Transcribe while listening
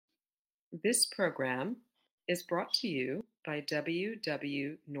This program is brought to you by W.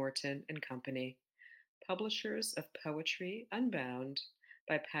 W. Norton and Company, publishers of Poetry Unbound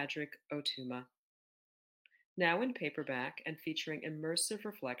by Padraig Ó Tuama. Now in paperback and featuring immersive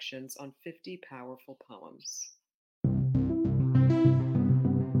reflections on 50 powerful poems.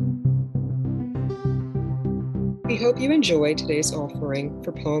 We hope you enjoy today's offering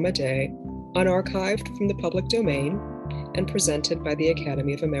for Poem a Day, unarchived from the public domain and presented by the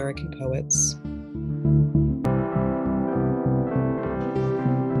Academy of American Poets.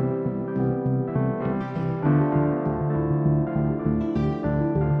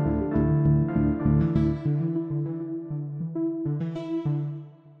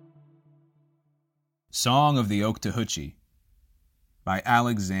 Song of the Oktahoochee by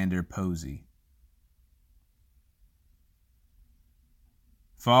Alexander Posey.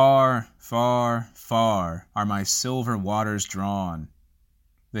 Far, far, far are my silver waters drawn.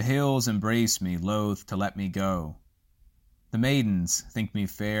 The hills embrace me, loath to let me go. The maidens think me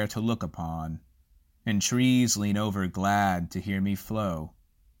fair to look upon, and trees lean over glad to hear me flow.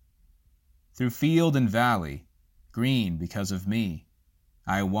 Through field and valley, green because of me,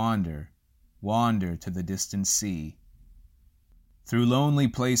 I wander, wander to the distant sea. Through lonely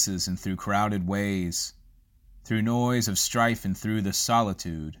places and through crowded ways, through noise of strife and through the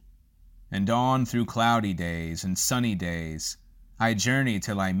solitude, and on through cloudy days and sunny days, I journey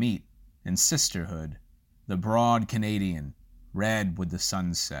till I meet, in sisterhood, the broad Canadian, red with the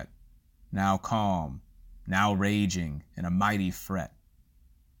sunset, now calm, now raging in a mighty fret.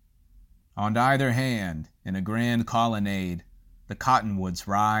 On either hand, in a grand colonnade, the cottonwoods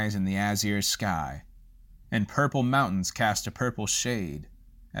rise in the azure sky, and purple mountains cast a purple shade,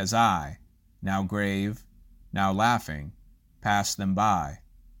 as I, now grave, now laughing, pass them by.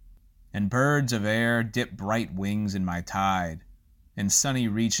 And birds of air dip bright wings in my tide, in sunny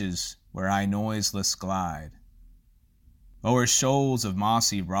reaches where I noiseless glide. O'er shoals of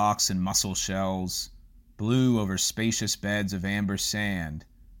mossy rocks and mussel shells, blue over spacious beds of amber sand,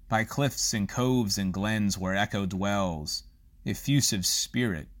 by cliffs and coves and glens where echo dwells, effusive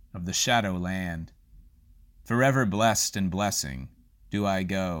spirit of the shadow land. Forever blessed and blessing do I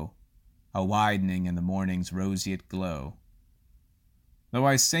go, a widening in the morning's roseate glow. Though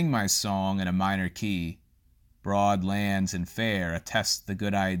I sing my song in a minor key, broad lands and fair attest the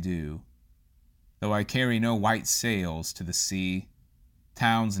good I do. Though I carry no white sails to the sea,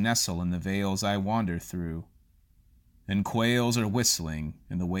 towns nestle in the vales I wander through, and quails are whistling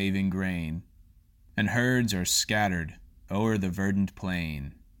in the waving grain, and herds are scattered o'er the verdant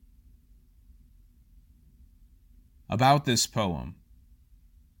plain. About this poem.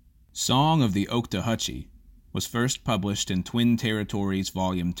 Song of the Oktahoochee was first published in Twin Territories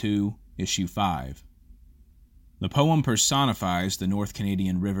Volume 2, Issue 5. The poem personifies the North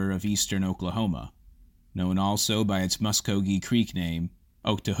Canadian River of eastern Oklahoma, known also by its Muskogee Creek name,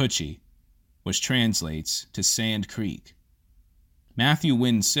 Oktahoochee, which translates to Sand Creek. Matthew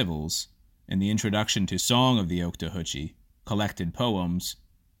Wynne Civils, in the introduction to Song of the Oktahoochee, Collected Poems,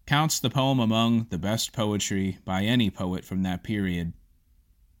 counts the poem among the best poetry by any poet from that period.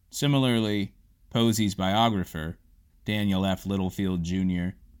 Similarly, Posey's biographer, Daniel F. Littlefield,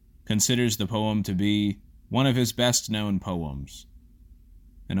 Jr., considers the poem to be one of his best-known poems.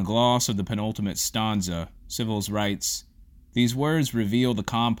 In a gloss of the penultimate stanza, Civils writes, "These words reveal the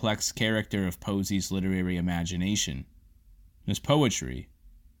complex character of Posey's literary imagination. His poetry,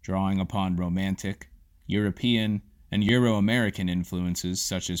 drawing upon Romantic, European, and Euro-American influences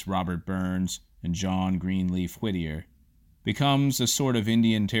such as Robert Burns and John Greenleaf Whittier, becomes a sort of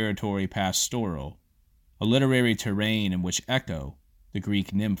Indian Territory pastoral, a literary terrain in which Echo, the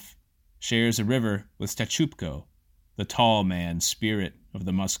Greek nymph, shares a river with Tachupko, the tall man spirit of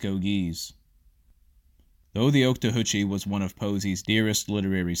the Muskogees." Though the Oktahoochee was one of Posey's dearest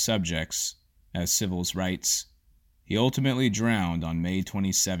literary subjects, as Civils writes, he ultimately drowned on May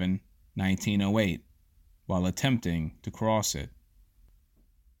 27, 1908, while attempting to cross it.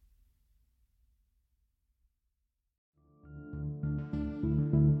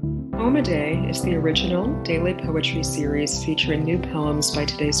 Poem a Day is the original daily poetry series featuring new poems by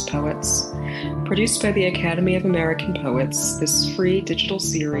today's poets. Produced by the Academy of American Poets, this free digital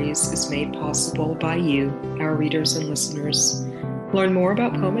series is made possible by you, our readers and listeners. Learn more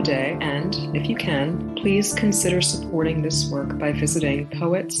about Poem a Day and, if you can, please consider supporting this work by visiting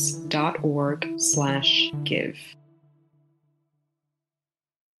poets.org/give.